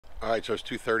All right, so it's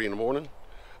 2:30 in the morning.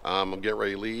 I'm gonna get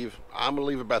ready to leave. I'm gonna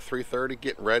leave about 3:30,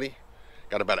 getting ready.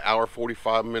 Got about an hour,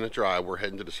 45-minute drive. We're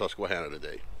heading to the Susquehanna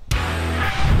today.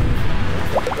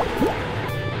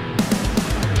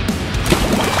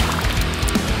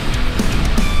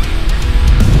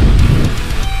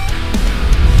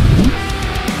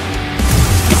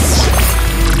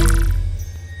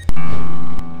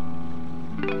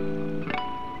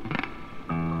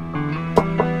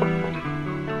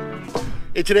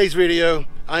 In today's video,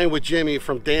 I am with Jimmy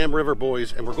from Dam River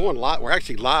Boys, and we're going live. We're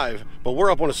actually live, but we're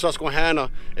up on the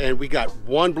Susquehanna, and we got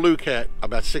one blue cat,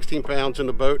 about 16 pounds in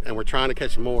the boat, and we're trying to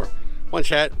catch more. One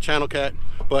channel cat,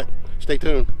 but stay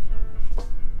tuned.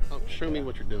 Oh, show me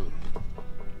what you're doing. All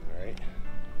right,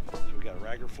 so we got a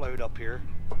regular float up here,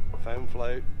 foam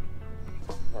float.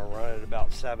 We're running at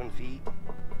about 7 feet.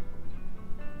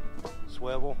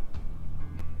 Swivel.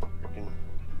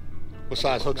 What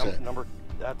size hook's that?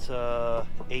 That's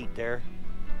 8 there.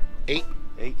 8?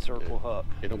 8 circle hook.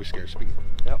 Hey, don't be scared. Speak.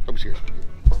 Yep. Don't be scared.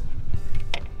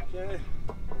 Okay.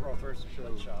 We're gonna throw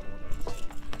some shot on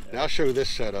it. Now I'll show you this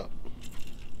setup.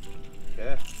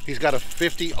 Okay. He's got a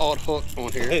 50-aught hook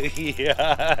on here.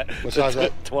 Yeah. What size is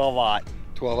that? 12-aught.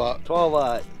 12-aught.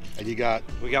 12-aught. And we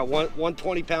got one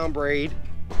 20-pound braid,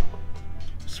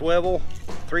 swivel,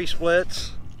 3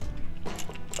 splits.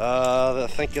 I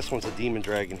think this one's a Demon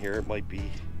Dragon here. It might be.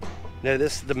 No,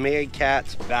 this is the Mad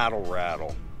Cat's Battle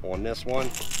Rattle on this one.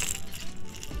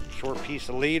 Short piece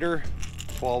of leader,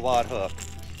 12-aught hook.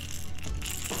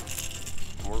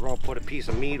 And we're gonna put a piece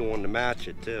of meat on to match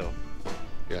it too.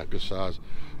 Yeah, good size.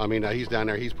 I mean, he's down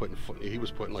there. He was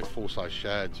putting like full-size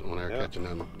shads on there, yep. Catching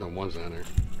them ones down there.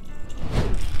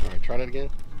 All right, try that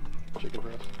again. Chicken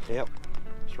breast. Yep,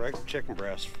 it's regular chicken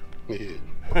breast. Yeah.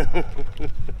 Chicken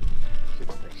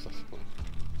breast. That's fun.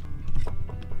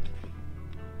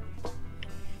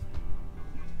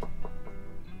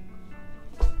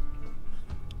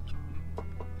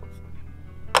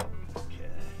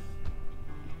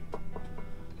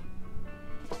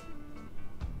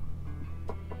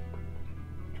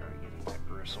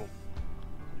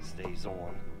 Stays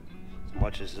on as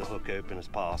much as the hook open as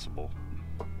possible.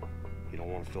 You don't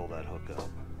want to fill that hook up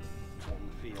on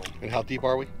the field. And how deep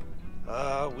are we?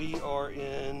 We are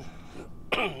in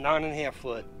 9.5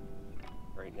 foot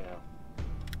right now.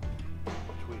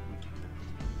 Which we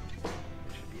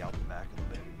should be out the back of the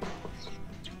boat.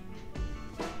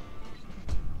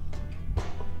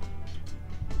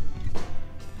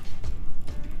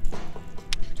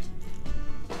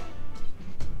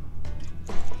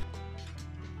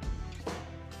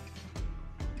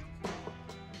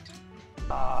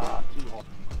 Too hard.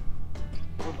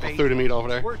 I threw the meat over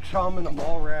there. We're chumming them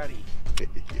already.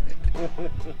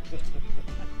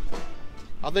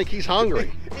 I think he's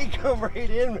hungry. He come right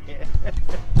in, man.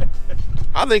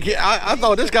 I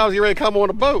thought this guy was ready to come on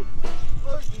the boat.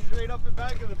 Look, he's right up the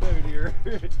back of the boat here.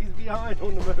 He's behind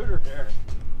on the motor there.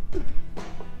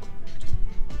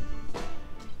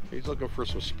 He's looking for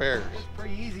some spares. It's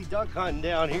pretty easy duck hunting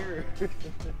down here.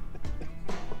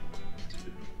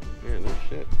 Yeah, no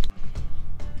shit.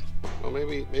 Well,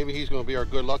 maybe he's going to be our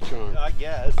good luck charm. I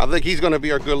guess. I think he's going to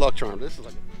be our good luck charm. This is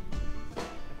like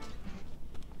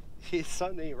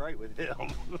something ain't right with him.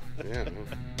 Yeah. Man.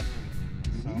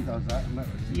 He does that.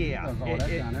 Yeah. He does all that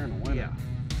down there in the winter.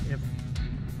 Yeah.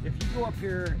 If you go up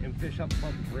here and fish up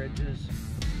above the bridges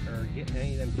or getting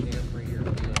any of them channels right here,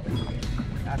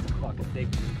 that's a fucking big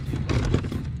one.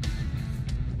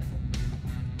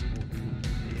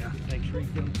 Yeah. Make sure you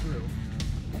get them through.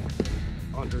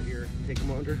 Under here. Take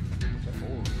them under.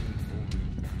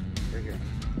 Right here.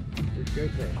 Just go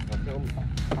there. I'll film.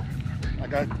 I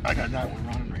got that one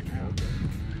running right now.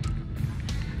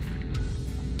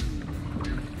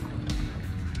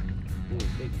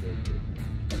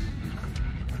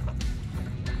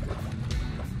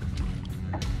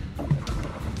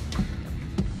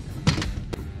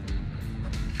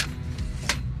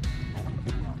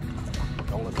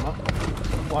 Don't lift him up.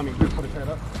 Well, I mean, just put his head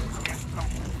up.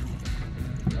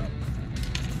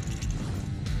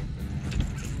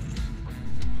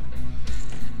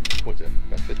 What's that?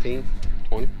 About 15?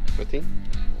 20? 15?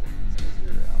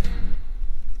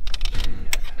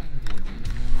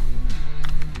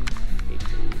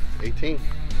 18.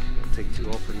 I'll take 2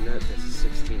 off for the net. That's a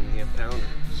 16.5 pounder.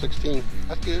 16.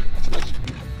 That's good. That's a nice.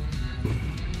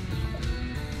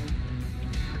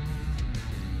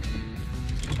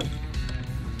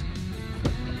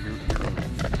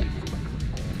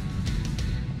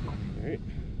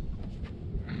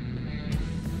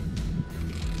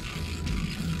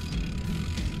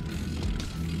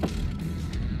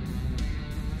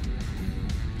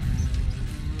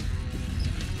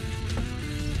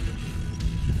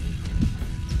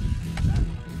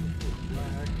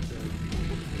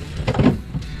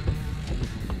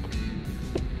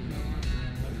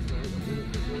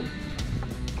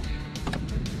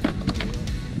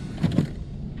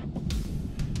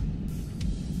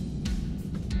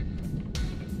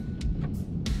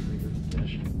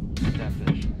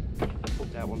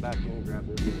 back in and grab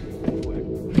this real quick.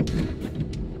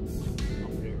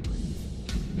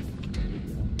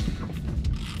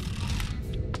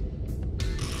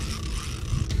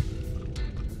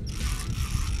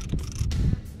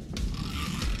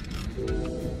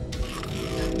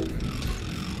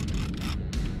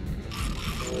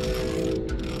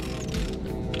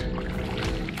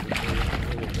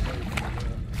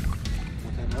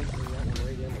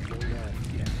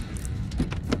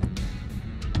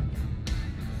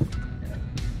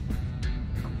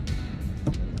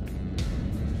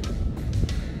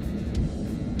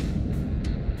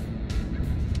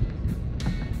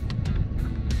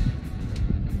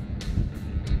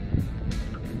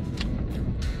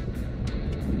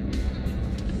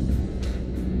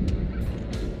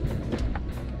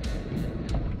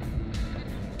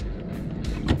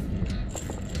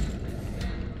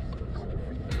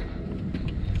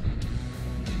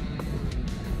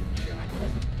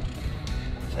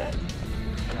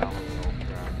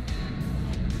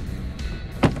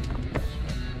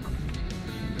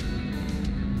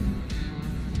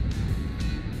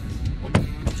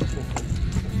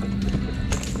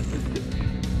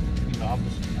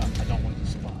 I don't want to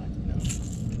spot. No.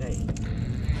 Hey.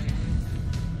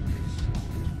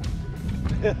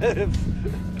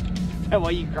 Is that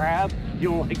why you grab? You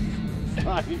don't like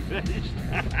slimy fish?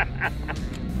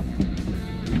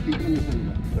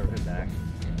 Throw it back.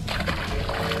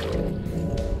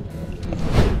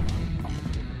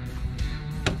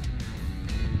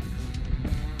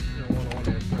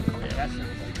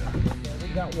 We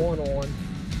got one on.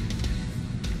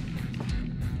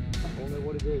 I don't know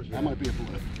what it is. That might be a blue. I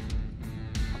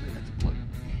think that's a blue.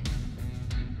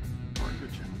 Or a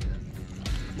good channel cat.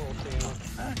 Small channel.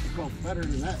 I could go better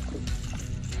than that.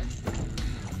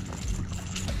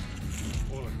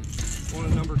 On a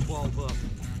number 12 up.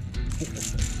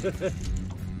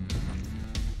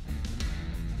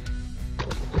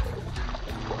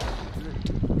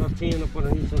 I'll teeing up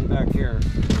underneath them back here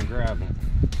and grab them.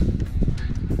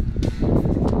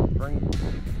 Bring them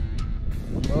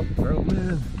up, throw them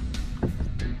in.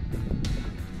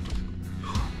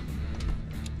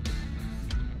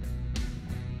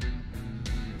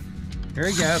 There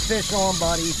you go, fish on,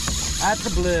 buddy. That's a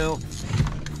blue.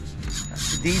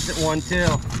 That's a decent one, too.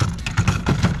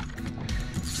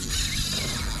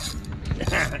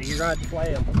 You're going to have to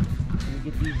play them. Let me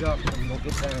get these up so they'll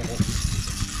get tangled.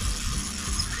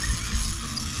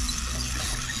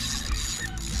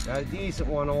 Got a decent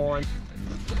one on.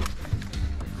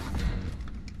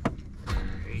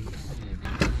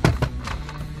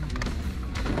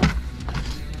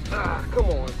 Ah, come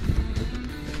on.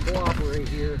 Cooperate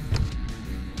here.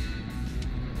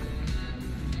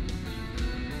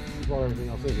 You brought everything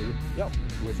else in, did you? Yep.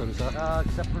 Which other side?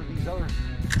 Except for these other.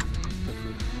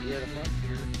 Yeah, the front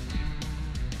here.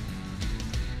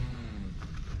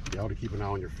 You ought to keep an eye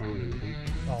on your phone and eat.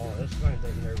 Oh, this thing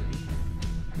doesn't overheat.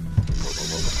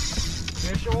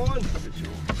 Fish on. Fish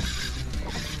on.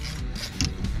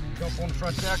 Jump on the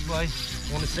front deck, buddy.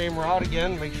 On the same rod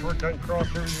again. Make sure it doesn't cross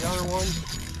over the other one.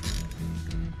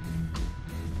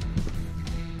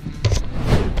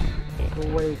 Go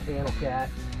away, channel cat.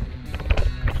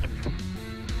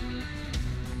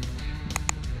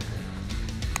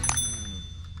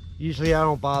 Usually I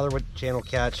don't bother with channel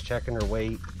cats checking their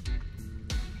weight.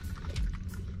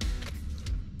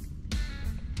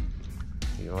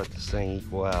 You let this thing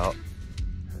equal out.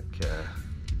 Okay.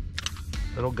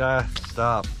 Little guy,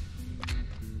 stop.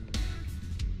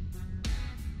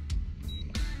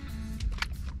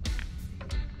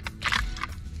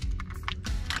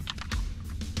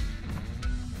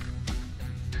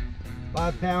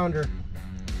 $5-pounder.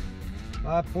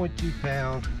 5.2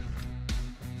 pound.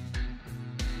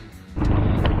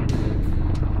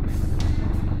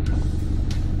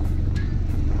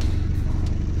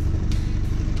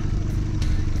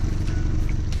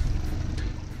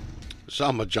 So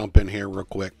I'm gonna jump in here real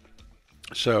quick.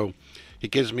 So he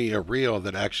gives me a reel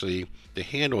that actually the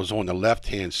handle is on the left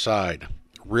hand side.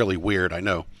 Really weird, I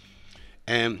know.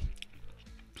 And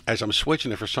as I'm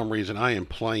switching it, for some reason I am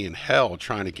playing hell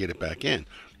trying to get it back in,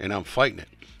 and I'm fighting it.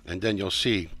 And then you'll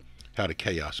see how the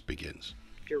chaos begins.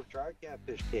 You ever tried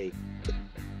catfish cake?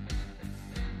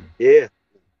 Yeah.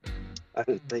 I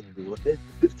didn't think you would.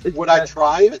 Would I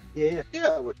try it? Yeah. Yeah,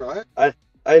 I would try it. I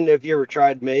don't know if you ever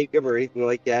tried to make them or anything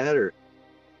like that, or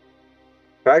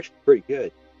they're actually pretty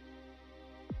good.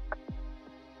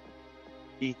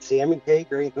 Eat salmon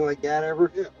cake or anything like that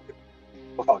ever? Yeah.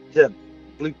 Oh, yeah.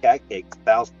 Blue cat cake's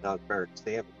 1,000 times better than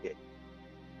salmon cake.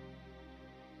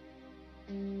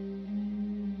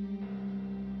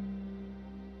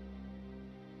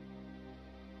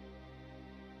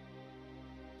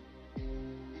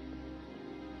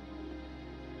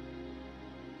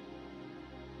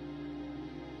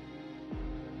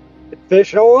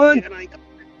 Fish on.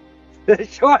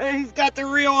 Fish on. He's got the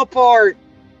reel apart.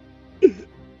 He's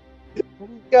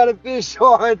got a fish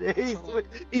on.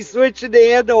 He's switching the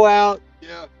handle out.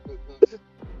 Yeah.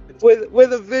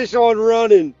 With a fish on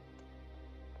running.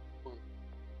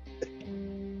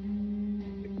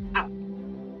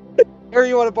 Here,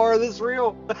 you want to borrow this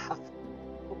reel?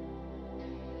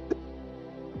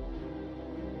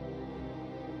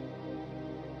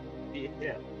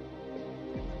 Yeah.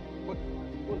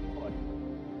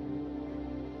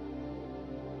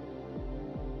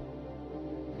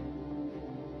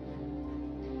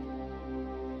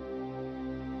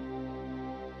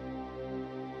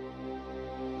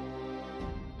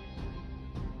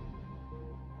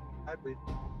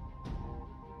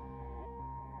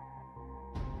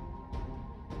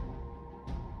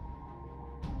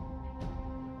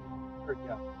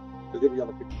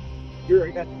 Here,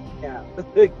 I got yeah.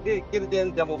 Get it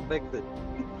in, then we'll fix it.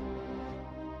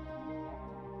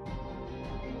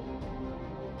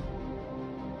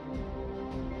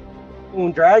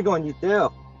 Won't drag on you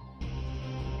too.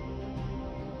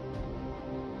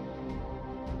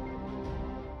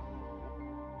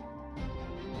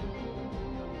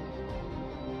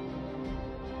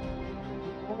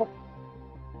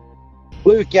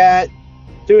 Blue cat,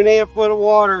 2.5 foot of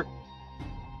water.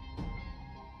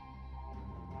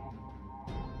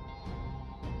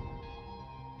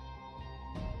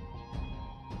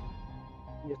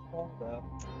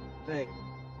 Thing.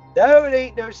 No, it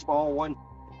ain't no small one.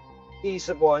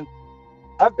 Decent one.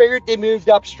 I figured they moved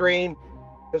upstream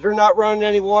because they're not running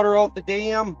any water off the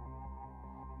dam.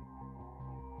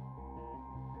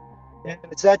 And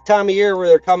it's that time of year where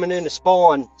they're coming in to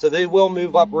spawn, so they will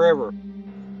move upriver.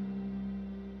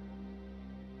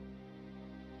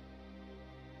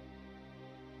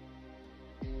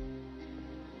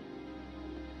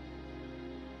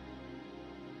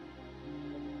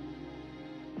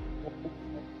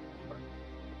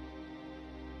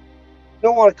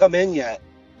 Don't want to come in yet.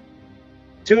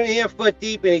 2.5 foot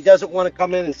deep, and he doesn't want to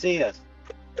come in and see us.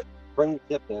 Bring the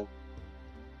tip in.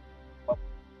 Get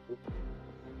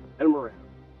him around.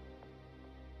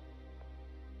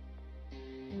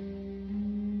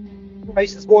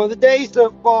 Nicest one of the day so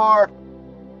far.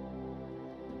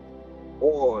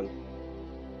 On.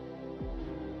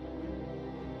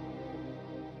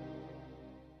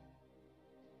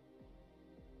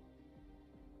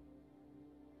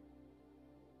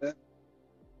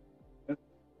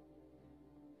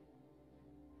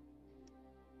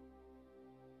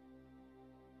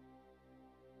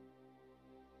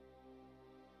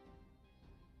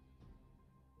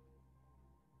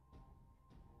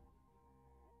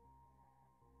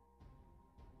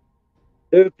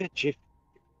 Look at you.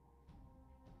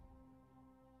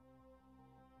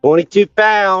 22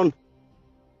 pound,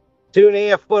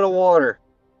 2.5 foot of water.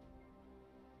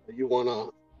 You wanna?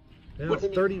 Yeah,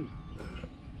 30,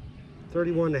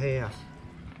 31 and a half.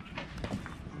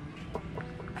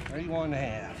 31 and a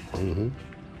half. Mm-hmm.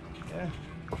 Yeah.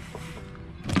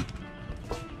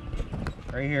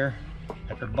 Right here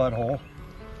at the butthole.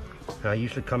 I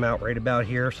usually come out right about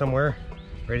here somewhere,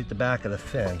 right at the back of the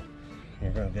fin.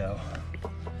 You're gonna go.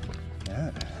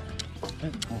 Yeah.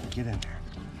 Oh, get in there.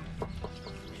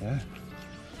 Yeah.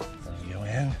 Go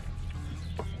in,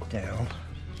 down.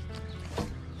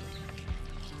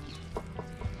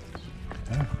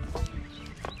 Yeah.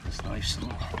 It's nice. A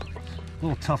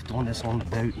little tough doing this on the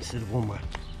boat instead of on my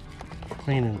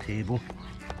cleaning table.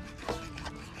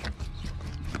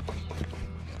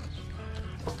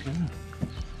 Okay.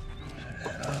 Set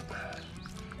that up.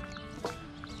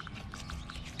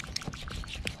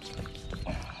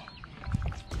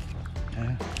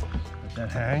 Okay. Let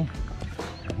that hang.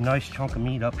 A nice chunk of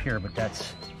meat up here, but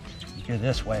that's, you go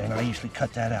this way, and I usually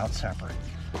cut that out separate.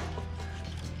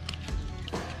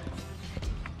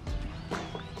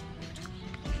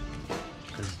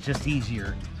 Because it's just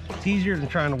easier. It's easier than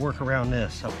trying to work around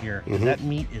this up here. Mm-hmm. That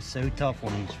meat is so tough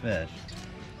on these fish.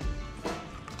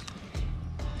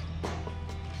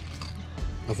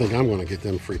 I think I'm gonna get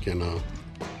them freaking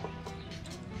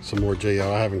some more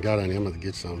JO. I haven't got any. I'm gonna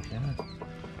get some. Yeah.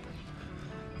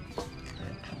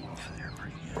 Come off of there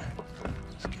pretty good.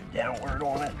 Let's get downward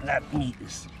on it. That meat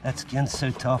is, that skin's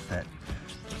so tough that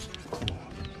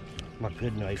my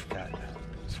good knife got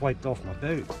swiped off my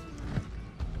boat.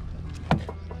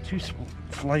 2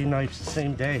 fillet knives the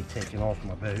same day taken off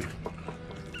my boat.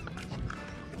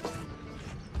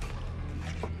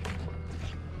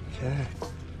 Okay.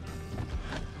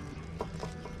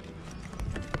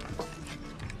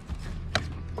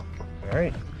 All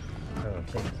right, I'm gonna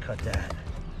take and cut that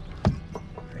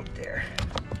right there.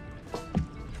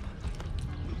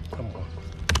 Come on.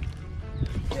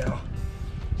 There we go.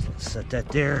 set that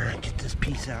there. Get this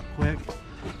piece out quick.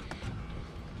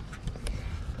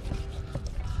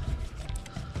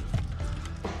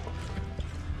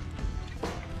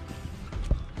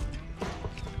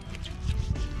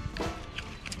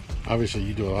 Obviously,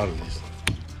 you do a lot of these.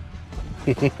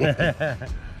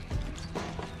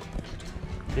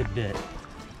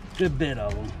 Good bit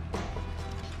of them.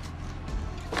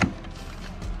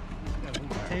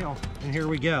 Tail, and here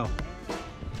we go.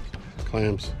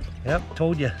 Clams. Yep,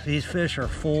 told you these fish are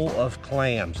full of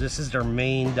clams. This is their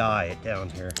main diet down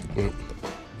here. Yep.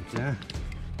 Yeah.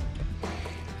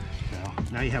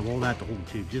 Now you have all that to hold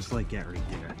too, just like that right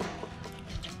there,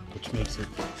 which makes it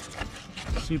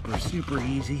super, super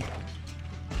easy.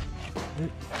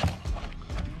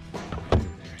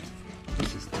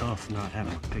 This is tough not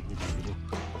having a picnic table.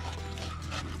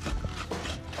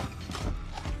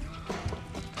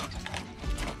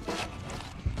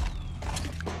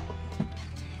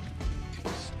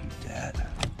 Scoop that.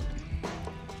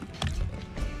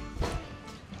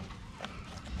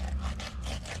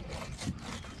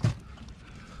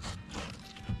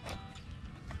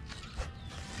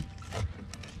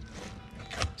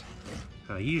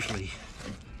 Usually,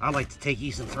 I like to take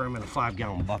these and throw them in a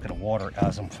 5-gallon bucket of water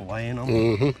as I'm filleting them.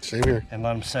 Mm-hmm. Same here. And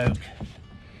let them soak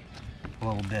a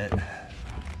little bit.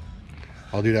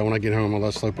 I'll do that when I get home. I'll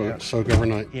let it soak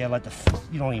overnight. Yeah,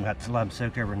 you don't even have to let them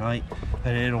soak overnight,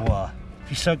 but it'll,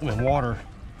 if you soak them in water,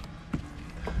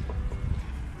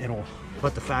 it'll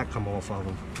let the fat come off of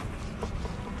them.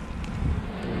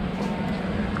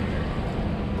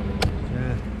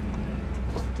 Yeah,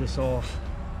 get this off.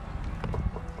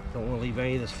 Don't want to leave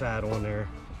any of this fat on there.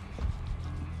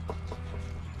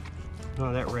 None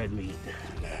of that red meat.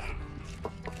 Yeah.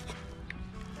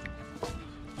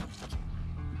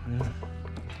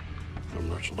 No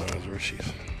merchandiser,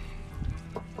 she's.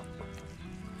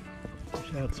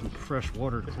 Just add some fresh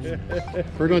water to clean this.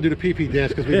 We're gonna do the pee-pee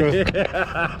dance because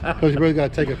we both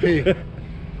gotta take a pee.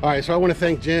 All right, so I want to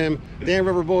thank Jim, Dan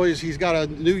River Boys. He's got a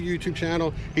new YouTube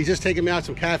channel. He's just taking me out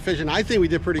some catfishing. I think we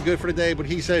did pretty good for today, but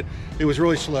he said it was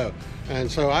really slow.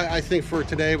 And so I think for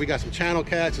today, we got some channel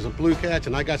cats and some blue cats,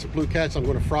 and I got some blue cats I'm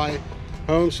going to fry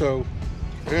home. So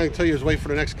I'm going to tell you is wait for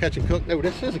the next catch and cook. No,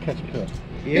 this is a catch and cook.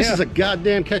 Yeah. This is a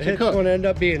goddamn catch and cook. It's going to end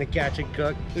up being a catch and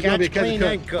cook. It's going to be a catch clean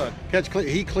and cook. Catch clean.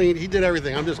 He cleaned. He did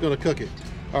everything. I'm just going to cook it.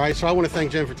 All right, so I want to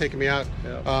thank Jim for taking me out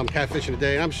catfishing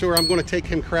today. And I'm sure I'm going to take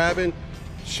him crabbing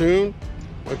soon,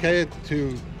 okay,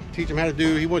 to teach him how to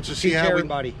do. He wants to see how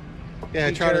everybody. Yeah,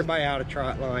 teach everybody how to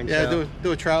trout line. Yeah, so.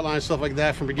 do a trout line, stuff like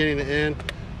that from beginning to end,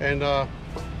 and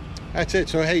that's it.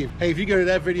 So hey, if you go to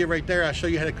that video right there, I'll show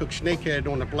you how to cook snakehead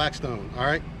on the Blackstone. All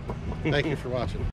right, thank you for watching.